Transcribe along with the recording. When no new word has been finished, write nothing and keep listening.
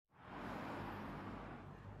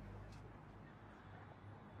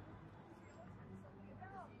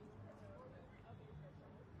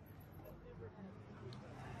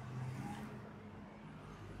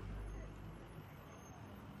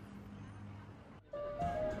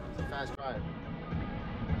Nice drive.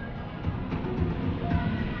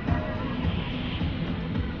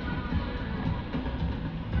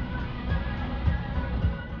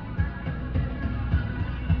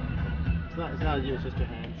 It's not you, it's just your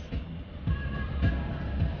hands.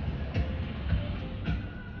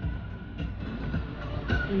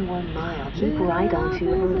 In 1 mile, keep right onto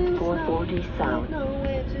Route 440 South.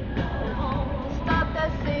 Stop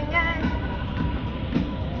that singing,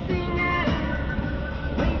 singing.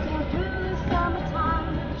 Waiting through the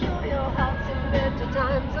summertime, enjoy your hearts in better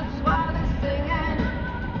times. That's why they're singing,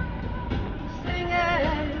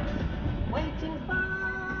 singing, waiting for a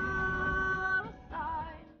sign.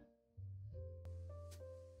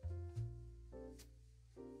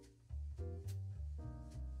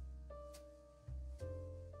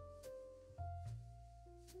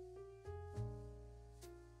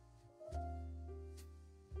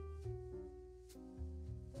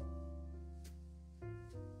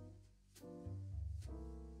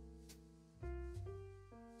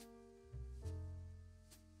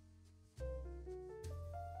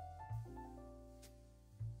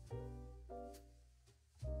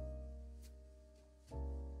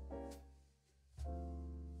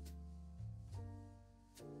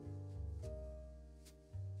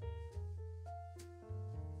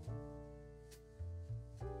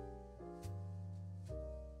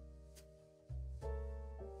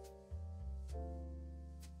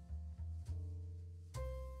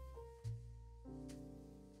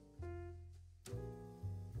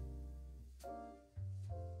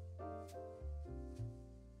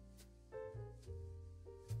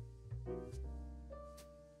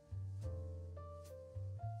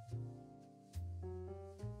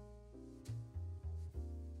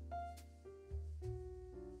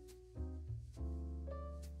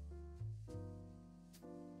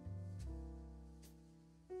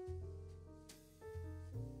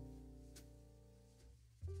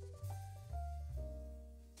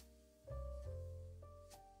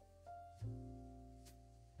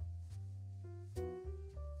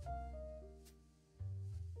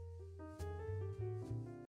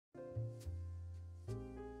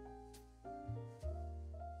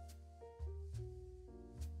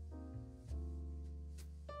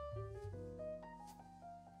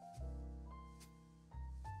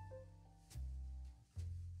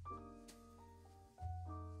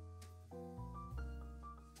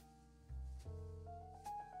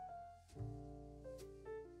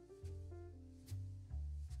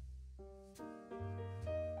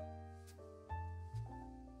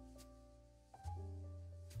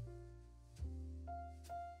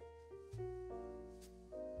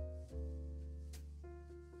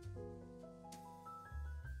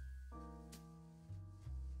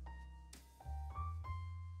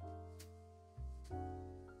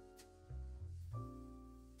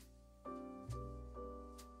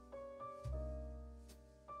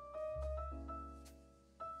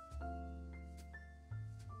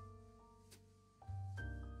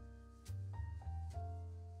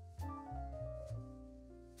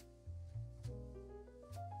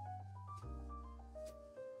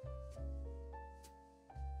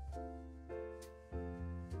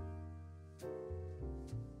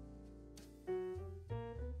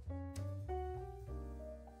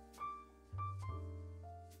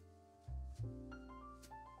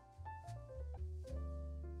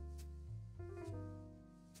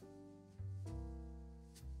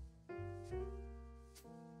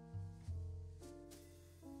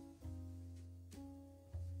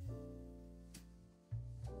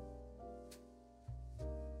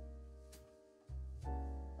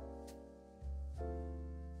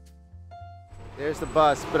 There's the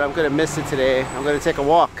bus, but I'm gonna miss it today. I'm gonna take a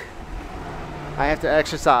walk. I have to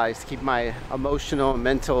exercise to keep my emotional,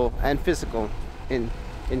 mental, and physical in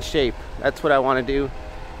shape. That's what I want to do.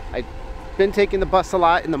 I've been taking the bus a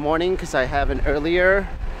lot in the morning because I have an earlier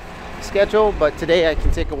schedule, but today I can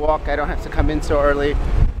take a walk. I don't have to come in so early.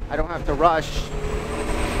 I don't have to rush.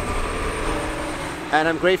 And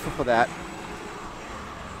I'm grateful for that.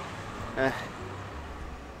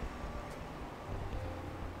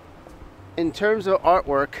 In terms of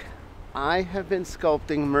artwork, I have been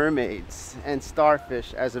sculpting mermaids and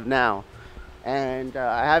starfish as of now, and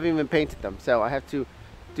I haven't even painted them, so I have to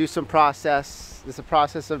do some process. There's a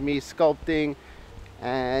process of me sculpting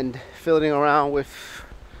and fiddling around with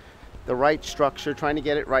the right structure, trying to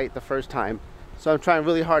get it right the first time. So I'm trying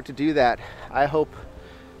really hard to do that. I hope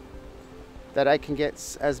that I can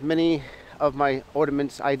get as many of my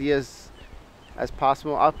ornaments ideas as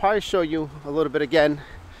possible. I'll probably show you a little bit again,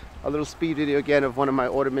 a little speed video again of one of my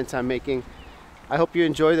ornaments I'm making. I hope you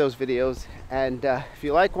enjoy those videos, and if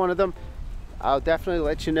you like one of them, I'll definitely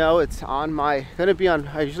let you know. It's on my, gonna be on,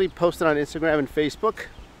 I usually post it on Instagram and Facebook.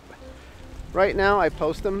 Right now I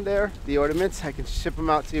post them there, the ornaments. I can ship them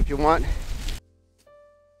out to you if you want.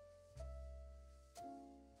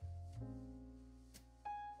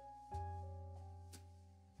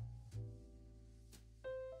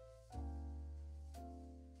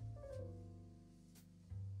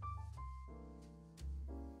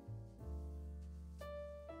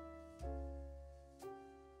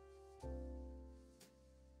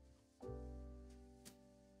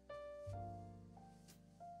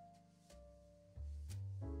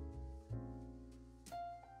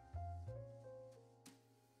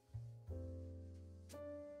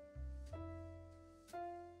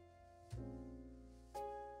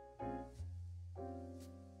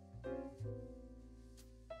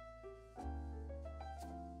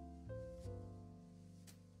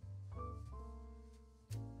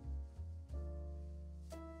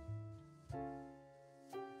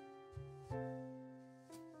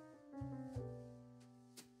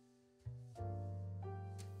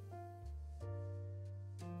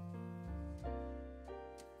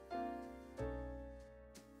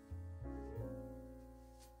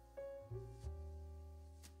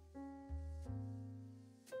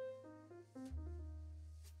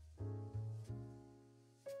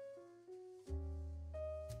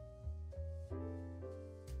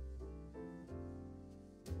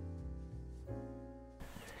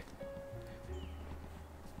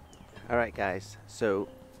 All right, guys, so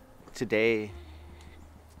today,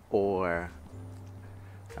 or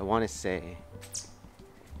I want to say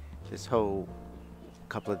this whole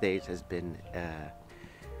couple of days has been a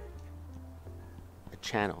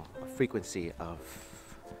channel, a frequency of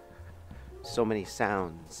so many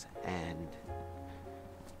sounds and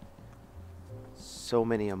so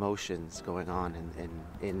many emotions going on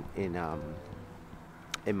in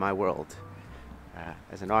my world.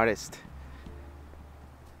 As an artist,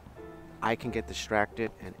 I can get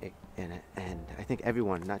distracted, and I think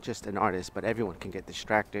everyone, not just an artist, but everyone can get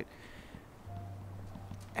distracted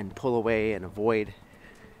and pull away and avoid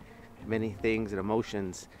many things and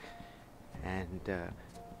emotions, and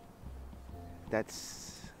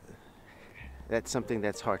that's something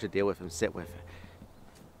that's hard to deal with and sit with.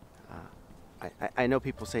 I know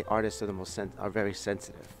people say artists are are very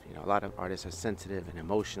sensitive. You know, a lot of artists are sensitive and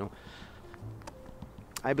emotional.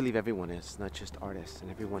 I believe everyone is, not just artists,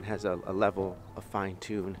 and everyone has a level of fine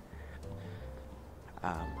tune.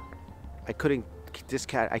 I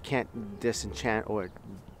can't disenchant or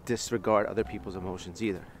disregard other people's emotions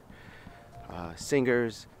either.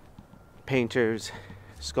 Singers, painters,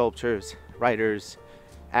 sculptors, writers,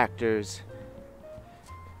 actors,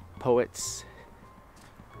 poets,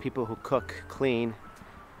 people who cook, clean,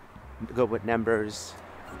 go with numbers,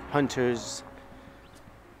 hunters,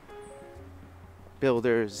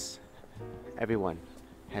 builders, everyone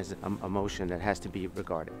has an emotion that has to be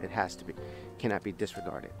regarded. It has to be, cannot be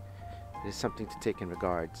disregarded. It is something to take in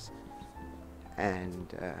regards. And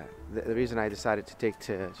the reason I decided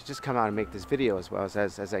to just come out and make this video, as well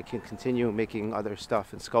as I can continue making other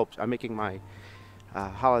stuff and sculpt. I'm making my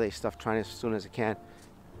holiday stuff, trying as soon as I can.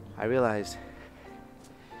 I realized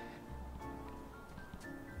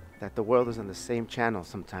that the world is on the same channel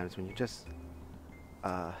sometimes when you just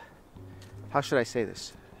how should I say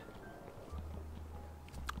this?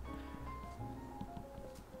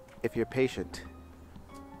 If you're patient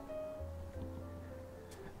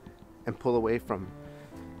and pull away from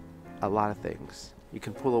a lot of things, you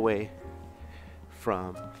can pull away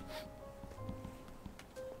from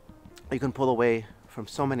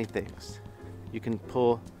so many things. You can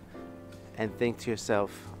pull and think to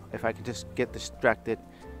yourself, if I can just get distracted,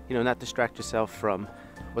 you know, not distract yourself from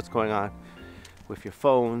what's going on with your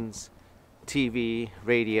phones, TV,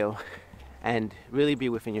 radio, and really be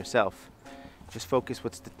within yourself. Just focus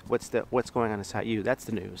what's going on inside you. That's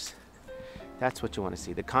the news. That's what you want to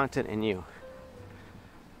see. The content in you.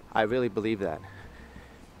 I really believe that.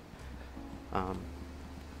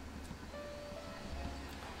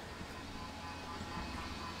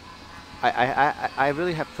 I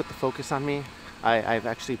really have put the focus on me. I've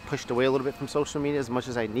actually pushed away a little bit from social media as much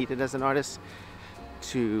as I needed as an artist,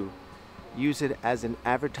 to use it as an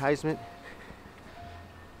advertisement.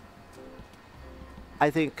 I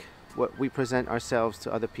think what we present ourselves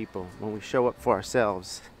to other people, when we show up for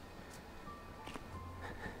ourselves,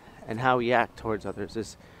 and how we act towards others,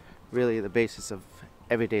 is really the basis of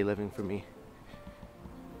everyday living for me.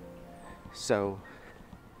 So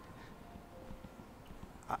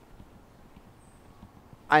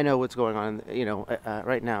I know what's going on. You know,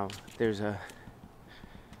 right now there's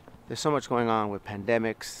so much going on with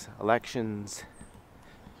pandemics, elections,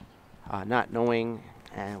 not knowing,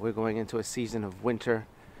 and we're going into a season of winter.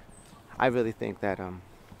 I really think that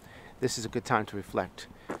this is a good time to reflect,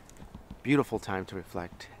 beautiful time to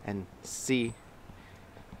reflect and see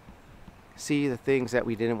the things that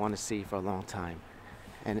we didn't want to see for a long time.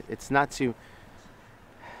 And it's not to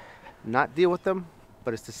not deal with them,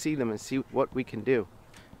 but it's to see them and see what we can do,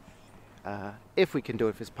 if we can do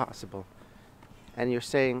it, if it's possible. And you're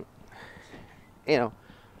saying, you know,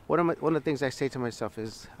 one of the things I say to myself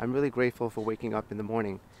is, I'm really grateful for waking up in the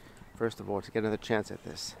morning, first of all, to get another chance at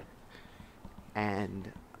this.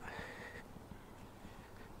 And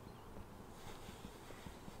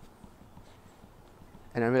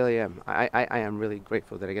I really am. I am really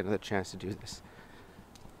grateful that I get another chance to do this.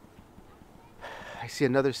 I see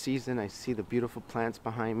another season. I see the beautiful plants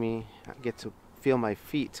behind me. I get to feel my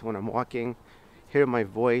feet when I'm walking, hear my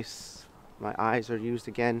voice. My eyes are used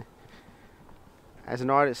again. As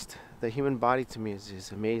an artist, the human body to me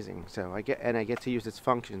is amazing. So I get to use its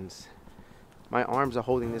functions. My arms are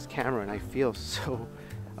holding this camera and I feel so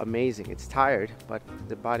amazing. It's tired, but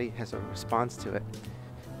the body has a response to it.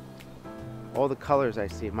 All the colors I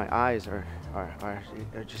see, my eyes are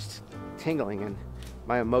just tingling, and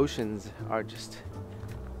my emotions are just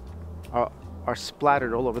are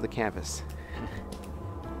splattered all over the canvas.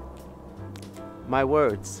 My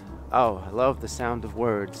words. Oh, I love the sound of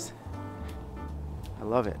words. I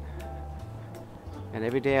love it. And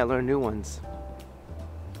every day I learn new ones.